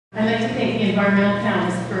I'd like to thank the environmental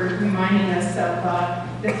panelists for reminding us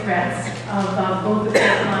of the threats of both the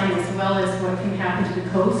pipeline as well as what can happen to the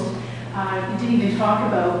coast. We didn't even talk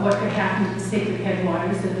about what could happen to the sacred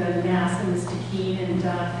headwaters of the Nass and the Stikine and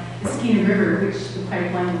the Skeena River, which the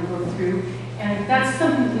pipeline will go through. And that's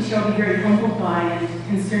something that we should all be very humbled by and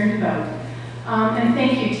concerned about. And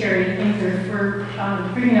thank you, Terry Engler,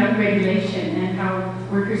 for bringing up regulation and how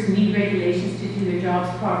workers need regulations to do their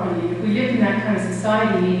jobs properly. If we lived in that kind of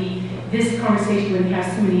society, maybe this conversation wouldn't have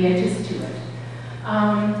so many edges to it.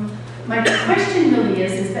 My question really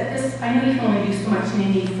is that this, I know you can only do so much in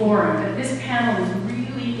any forum, but this panel is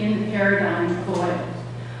really in the paradigm of oil.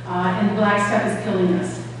 And the black stuff is killing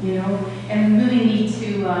us, you know, and we really need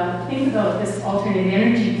to think about this alternate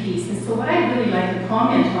energy piece. And so what I'd really like to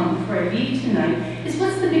comment on before I leave tonight is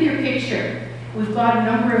what's the bigger picture? We've got a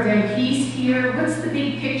number of MPs here. What's the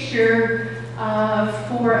big picture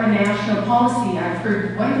for a national policy? I've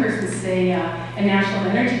heard one person say a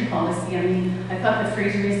national energy policy. I mean, I thought the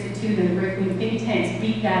Fraser Institute and the right-wing think tanks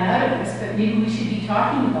beat that out of us, but maybe we should be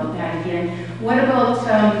talking about that again. What about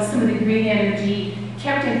some of the green energy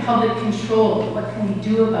kept in public control? What can we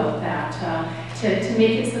do about that to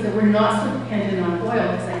make it so that we're not so dependent on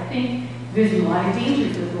oil? Because I think there's a lot of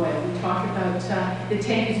dangers with oil. We talk about the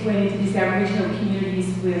tankers going into these Aboriginal communities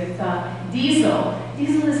with diesel.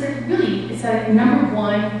 Diesel is it's a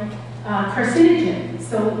 #1 carcinogen.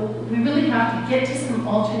 So we really have to get to some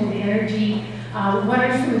alternate energy. What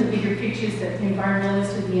are some of the bigger pictures that the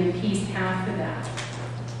environmentalists or the MPs have for that?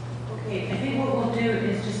 Okay, I think what we'll do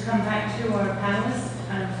is just come back to our panelists.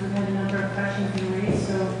 We've had a number of questions being raised,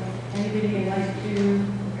 so anybody would like to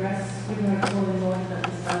address, we can go in order that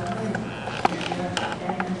we start with.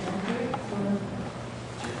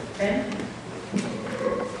 Ben?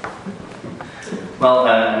 Well,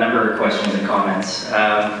 a number of questions and comments.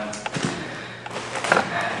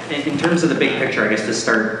 In terms of the big picture, I guess to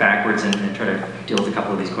start backwards and try to deal with a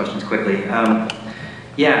couple of these questions quickly.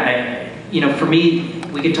 For me,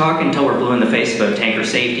 we could talk until we're blue in the face about tanker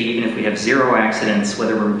safety, even if we have 0 accidents,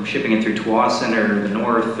 whether we're shipping it through Tsawwassen or the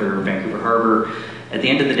north or Vancouver Harbor. At the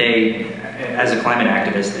end of the day, as a climate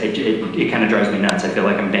activist, it kind of drives me nuts. I feel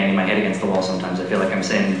like I'm banging my head against the wall sometimes. I feel like I'm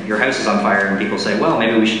saying, your house is on fire, and people say, well,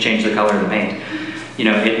 maybe we should change the color of the paint. You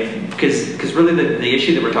know, because really the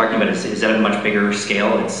issue that we're talking about is at a much bigger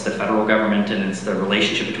scale. It's the federal government, and it's the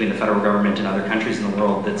relationship between the federal government and other countries in the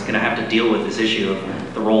world that's going to have to deal with this issue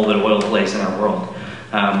of the role that oil plays in our world.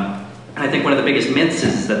 And I think one of the biggest myths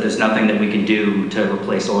is that there's nothing that we can do to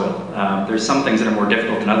replace oil. There's some things that are more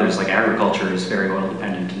difficult than others, like agriculture is very oil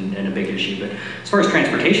dependent and a big issue. But as far as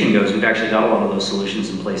transportation goes, we've actually got a lot of those solutions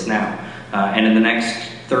in place now. And in the next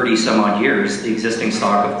 30 some odd years, the existing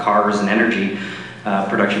stock of cars and energy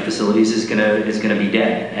production facilities is gonna be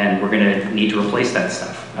dead, and we're gonna need to replace that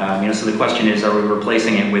stuff. So the question is, are we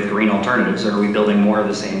replacing it with green alternatives, or are we building more of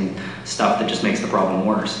the same stuff that just makes the problem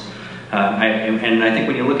worse? And I think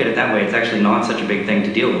when you look at it that way, it's actually not such a big thing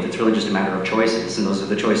to deal with. It's really just a matter of choices, and those are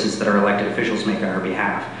the choices that our elected officials make on our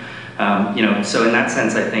behalf. So in that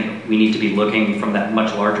sense, I think we need to be looking from that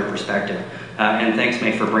much larger perspective. And thanks,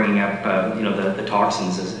 Mae, for bringing up the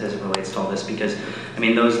toxins as it relates to all this, because I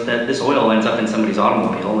mean this oil ends up in somebody's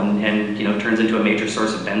automobile and turns into a major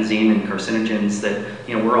source of benzene and carcinogens that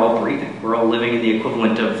we're all breathing. We're all living in the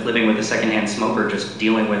equivalent of living with a secondhand smoker, just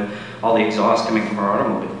dealing with all the exhaust coming from our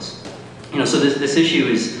automobiles. So this issue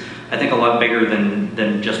is, I think, a lot bigger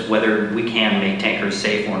than just whether we can make tankers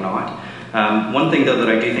safe or not. One thing, though, that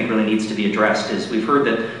I do think really needs to be addressed is we've heard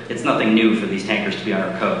that it's nothing new for these tankers to be on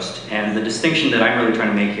our coast. And the distinction that I'm really trying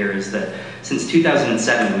to make here is that since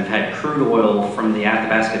 2007, we've had crude oil from the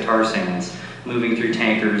Athabasca tar sands moving through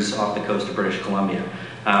tankers off the coast of British Columbia.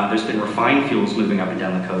 There's been refined fuels moving up and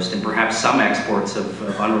down the coast, and perhaps some exports of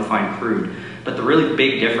unrefined crude. But the really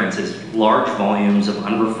big difference is large volumes of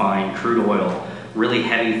unrefined crude oil, really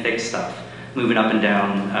heavy, thick stuff, moving up and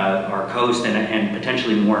down our coast, and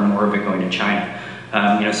potentially more and more of it going to China.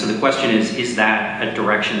 So the question is that a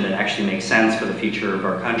direction that actually makes sense for the future of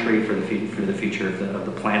our country, for the future of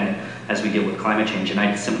the planet as we deal with climate change? And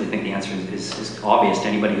I simply think the answer is obvious to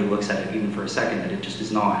anybody who looks at it even for a second, that it just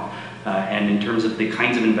is not. And in terms of the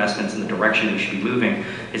kinds of investments and the direction we should be moving,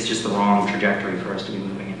 it's just the wrong trajectory for us to be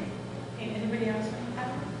moving in. Anybody else?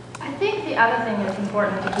 I think the other thing that's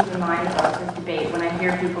important to keep in mind about this debate, when I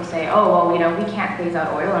hear people say, oh, well, we can't phase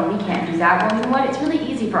out oil and we can't do that, well, you know what, it's really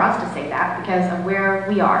easy for us to say that because of where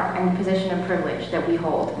we are and the position of privilege that we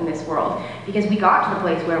hold in this world. Because we got to the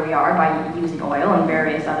place where we are by using oil and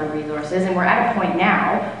various other resources, and we're at a point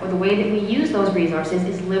now where the way that we use those resources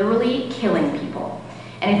is literally killing people.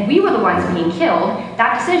 And if we were the ones being killed,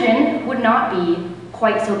 that decision would not be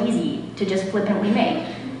quite so easy to just flippantly make.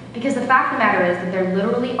 Because the fact of the matter is that there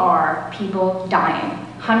literally are people dying.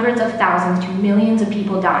 Hundreds of thousands to millions of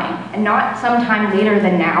people dying. And not sometime later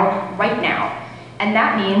than now, right now. And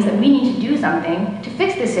that means that we need to do something to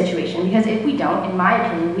fix this situation, because if we don't, in my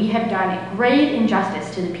opinion, we have done a great injustice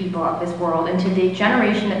to the people of this world and to the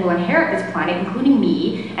generation that will inherit this planet, including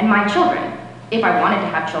me and my children. If I wanted to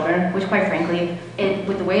have children, which quite frankly,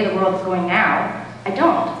 with the way the world is going now, I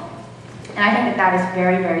don't. And I think that that is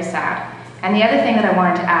very, very sad. And the other thing that I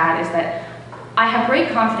wanted to add is that I have great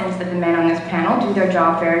confidence that the men on this panel do their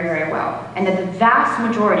job very, very well, and that the vast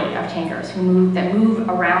majority of tankers that move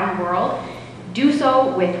around the world do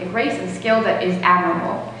so with a grace and skill that is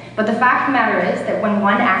admirable. But the fact of the matter is that when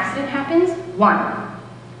one accident happens,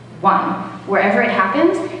 wherever it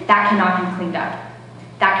happens, that cannot be cleaned up.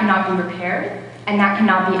 That cannot be repaired, and that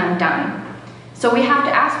cannot be undone. So we have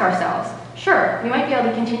to ask ourselves, sure, we might be able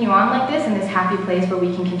to continue on like this in this happy place where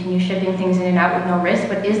we can continue shipping things in and out with no risk,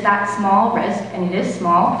 but is that small risk? And it is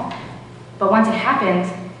small, but once it happens,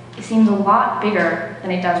 it seems a lot bigger than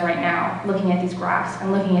it does right now, looking at these graphs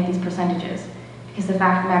and looking at these percentages. Because the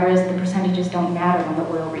fact of the matter is the percentages don't matter when the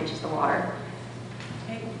oil reaches the water.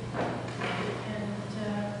 Okay.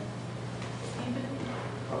 And Stephen?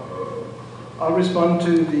 I'll respond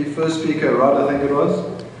to the first speaker, Rod, I think it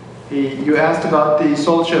was. You asked about the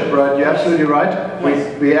salt ship, Rod. You're absolutely right.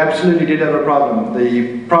 Yes. We absolutely did have a problem.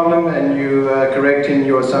 The problem, and you are correct in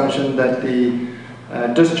your assumption, that the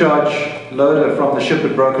discharge loader from the ship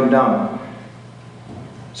had broken down.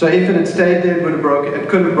 So if it had stayed there, it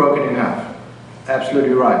could have broken in half.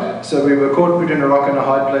 Absolutely right. So we were caught between a rock and a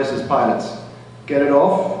hard place as pilots. Get it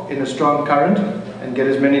off in a strong current and get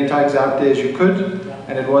as many tugs out there as you could,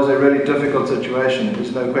 and it was a really difficult situation,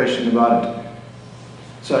 there's no question about it.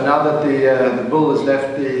 So now that the bull has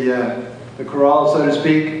left the corral, so to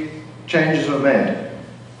speak, changes were made.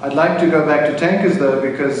 I'd like to go back to tankers though,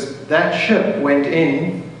 because that ship went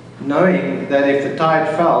in knowing that if the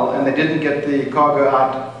tide fell and they didn't get the cargo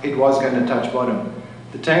out, it was going to touch bottom.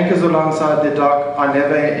 The tankers alongside the dock are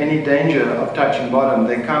never in any danger of touching bottom.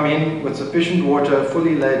 They come in with sufficient water,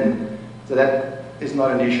 fully laden, so that is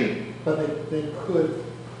not an issue. But they could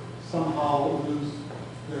somehow lose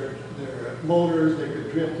their motors, they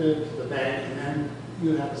could drift it to the bank, and then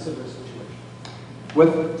you'd have a similar situation.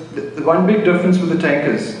 With the one big difference with the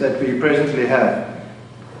tankers that we presently have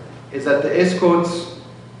is that the escorts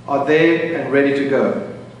are there and ready to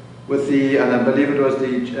go. With the, and I believe it was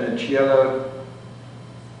the Cielo,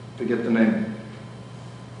 forget the name.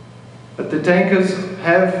 But the tankers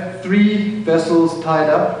have 3 vessels tied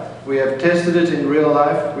up. We have tested it in real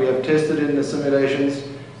life, we have tested it in the simulations,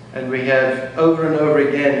 and we have over and over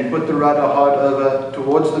again put the rudder hard over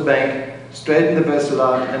towards the bank, straightened the vessel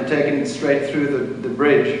out, and taken it straight through the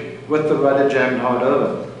bridge with the rudder jammed hard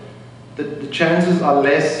over. The chances are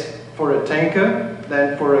less for a tanker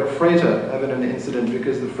than for a freighter having an incident,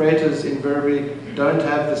 because the freighters invariably don't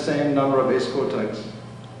have the same number of escort tugs.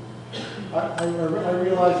 I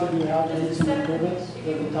realize that you have made some improvements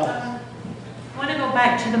in the tugs. I want to go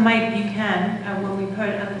back to the mic, you can, when we've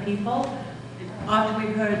heard other people. After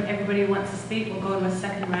we've heard everybody who wants to speak, we'll go to a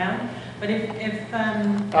second round. But if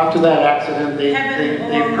after that accident,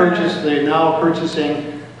 they're now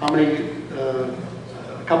purchasing how many,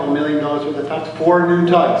 a couple $1 million worth of tugs? 4 new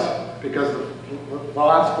tugs, because the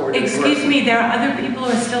last 4 didn't work. Excuse me, there are other people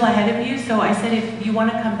who are still ahead of you, so I said if you want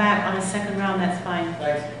to come back on a second round, that's fine.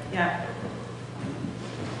 Thanks. Yeah.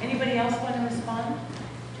 Anybody else want to respond?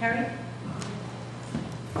 Terry?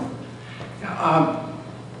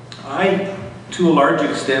 I, to a large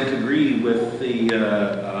extent, agree with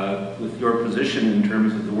with your position in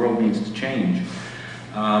terms of the world needs to change,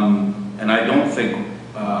 and I don't think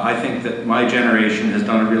I think that my generation has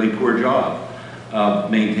done a really poor job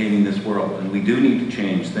of maintaining this world, and we do need to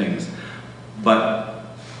change things. But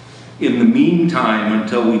in the meantime,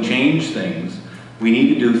 until we change things, we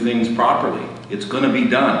need to do things properly. It's going to be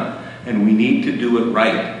done, and we need to do it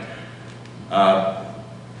right.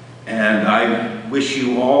 And I wish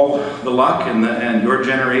you all the luck and your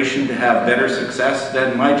generation to have better success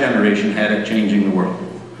than my generation had at changing the world,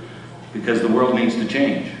 because the world needs to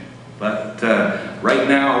change. But right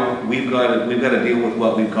now, we've got to deal with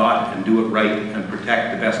what we've got and do it right and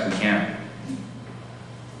protect the best we can.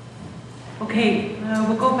 Okay,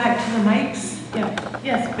 we'll go back to the mics. Yeah.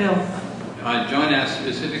 Yes, Bill. John asked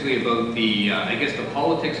specifically about the, I guess, the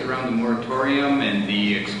politics around the moratorium and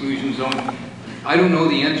the exclusion zone. I don't know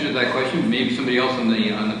the answer to that question. Maybe somebody else on the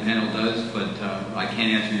panel does, but I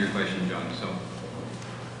can't answer your question, John. So.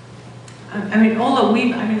 I mean,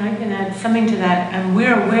 I can add something to that, and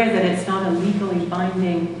we're aware that it's not a legally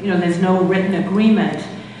binding, there's no written agreement.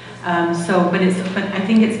 But I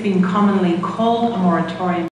think it's been commonly called a moratorium